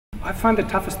I find the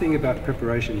toughest thing about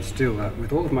preparation still,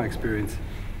 with all of my experience,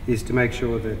 is to make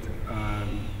sure that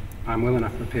I'm well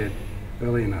enough prepared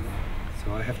early enough.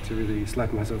 So I have to really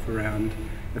slap myself around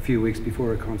a few weeks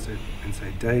before a concert and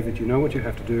say, David, you know what you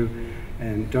have to do,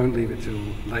 and don't leave it till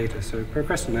later. So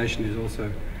procrastination is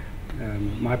also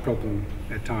my problem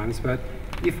at times, but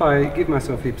if I give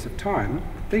myself heaps of time,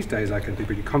 these days I can be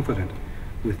pretty confident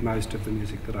with most of the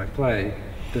music that I play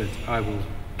that I will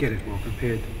get it well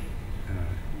prepared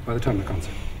by the time the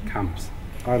concert comes.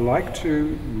 I like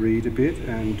to read a bit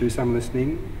and do some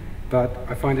listening, but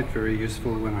I find it very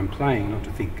useful when I'm playing not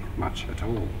to think much at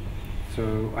all.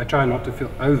 So I try not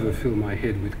to overfill my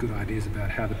head with good ideas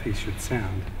about how the piece should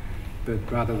sound,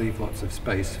 but rather leave lots of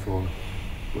space for,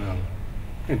 well,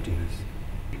 emptiness.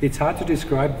 It's hard to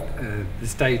describe the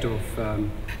state of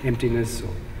emptiness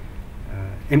or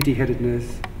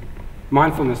empty-headedness,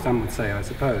 mindfulness some would say, I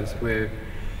suppose, where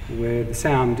the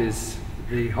sound is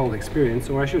the whole experience,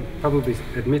 or I should probably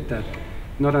admit that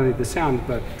not only the sound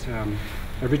but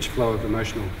a rich flow of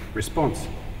emotional response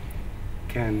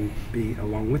can be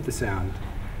along with the sound.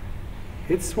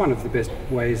 It's one of the best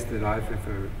ways that I've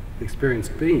ever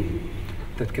experienced being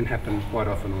that can happen quite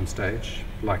often on stage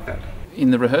like that.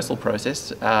 In the rehearsal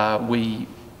process, we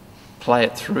play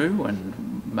it through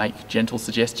and make gentle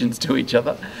suggestions to each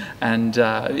other,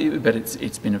 but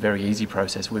it's been a very easy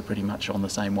process. We're pretty much on the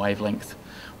same wavelength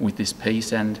with this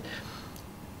piece, and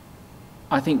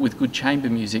I think with good chamber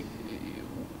music,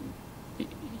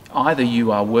 either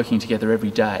you are working together every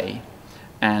day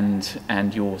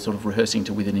and you're sort of rehearsing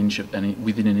to within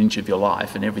an inch of your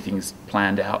life and everything's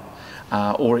planned out,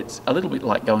 or it's a little bit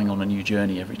like going on a new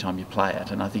journey every time you play it.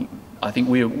 And I think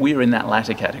we're in that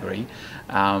latter category.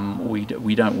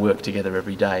 We don't work together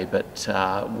every day, but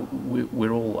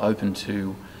we're all open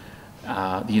to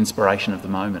the inspiration of the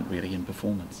moment, really, in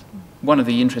performance. One of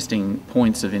the interesting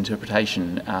points of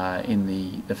interpretation in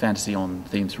the fantasy on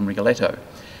themes from Rigoletto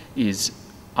is,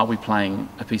 are we playing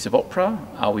a piece of opera?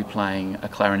 Are we playing a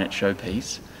clarinet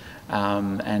showpiece?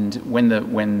 And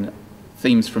when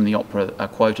themes from the opera are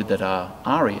quoted that are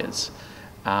arias,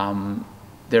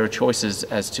 there are choices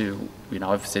as to,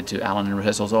 I've said to Alan in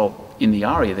rehearsals, in the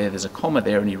aria there's a comma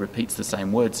there and he repeats the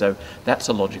same word, so that's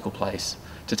a logical place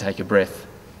to take a breath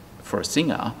for a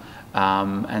singer.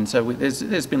 And so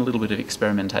there's been a little bit of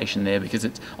experimentation there, because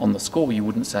it's on the score. You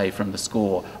wouldn't say from the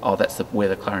score, that's where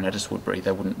the clarinetist would breathe.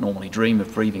 They wouldn't normally dream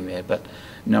of breathing there, but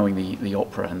knowing the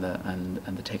opera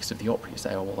and the text of the opera, you say,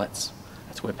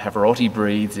 that's where Pavarotti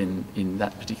breathes in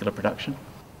that particular production.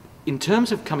 In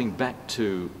terms of coming back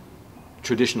to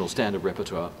traditional standard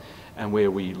repertoire, and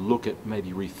where we look at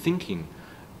maybe rethinking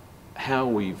how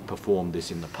we've performed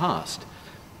this in the past,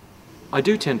 I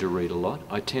do tend to read a lot.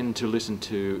 I tend to listen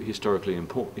to historically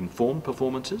informed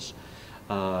performances.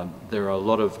 There are a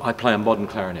lot of... I play a modern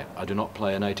clarinet. I do not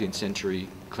play an 18th century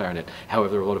clarinet. However,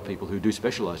 there are a lot of people who do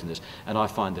specialise in this, and I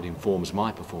find that informs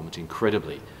my performance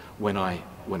incredibly when I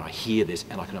hear this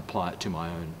and I can apply it to my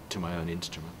own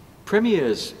instrument.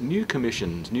 Premieres, new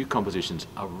commissions, new compositions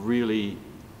are really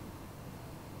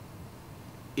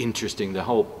interesting. The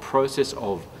whole process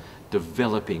of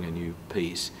developing a new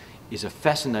piece is a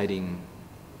fascinating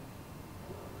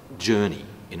journey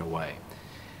in a way.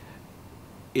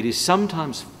 It is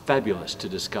sometimes fabulous to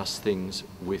discuss things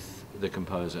with the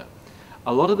composer.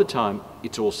 A lot of the time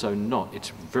it's also not. It's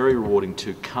very rewarding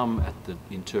to come at the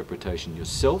interpretation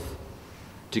yourself,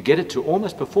 to get it to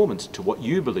almost performance, to what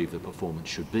you believe the performance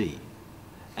should be,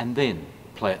 and then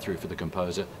play it through for the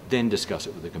composer, then discuss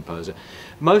it with the composer.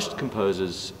 Most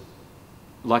composers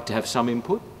like to have some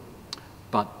input,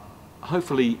 but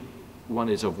hopefully one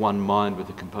is of one mind with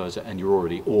the composer and you're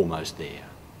already almost there.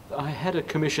 I had a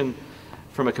commission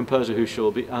from a composer who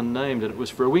shall be unnamed, and it was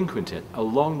for a wind quintet a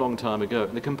long, long time ago.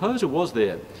 And the composer was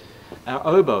there. Our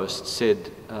oboist said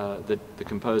that the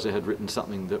composer had written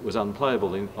something that was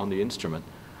unplayable on the instrument.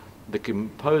 The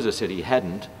composer said he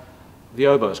hadn't. The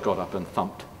oboist got up and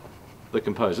thumped the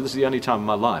composer. This is the only time in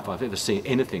my life I've ever seen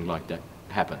anything like that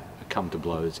happen, come to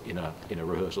blows in a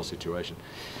rehearsal situation.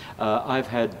 I've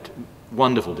had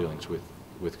wonderful dealings with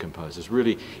composers.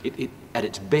 Really, at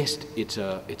its best, it's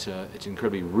an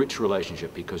incredibly rich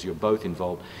relationship, because you're both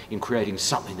involved in creating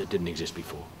something that didn't exist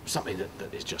before, something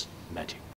that is just magic.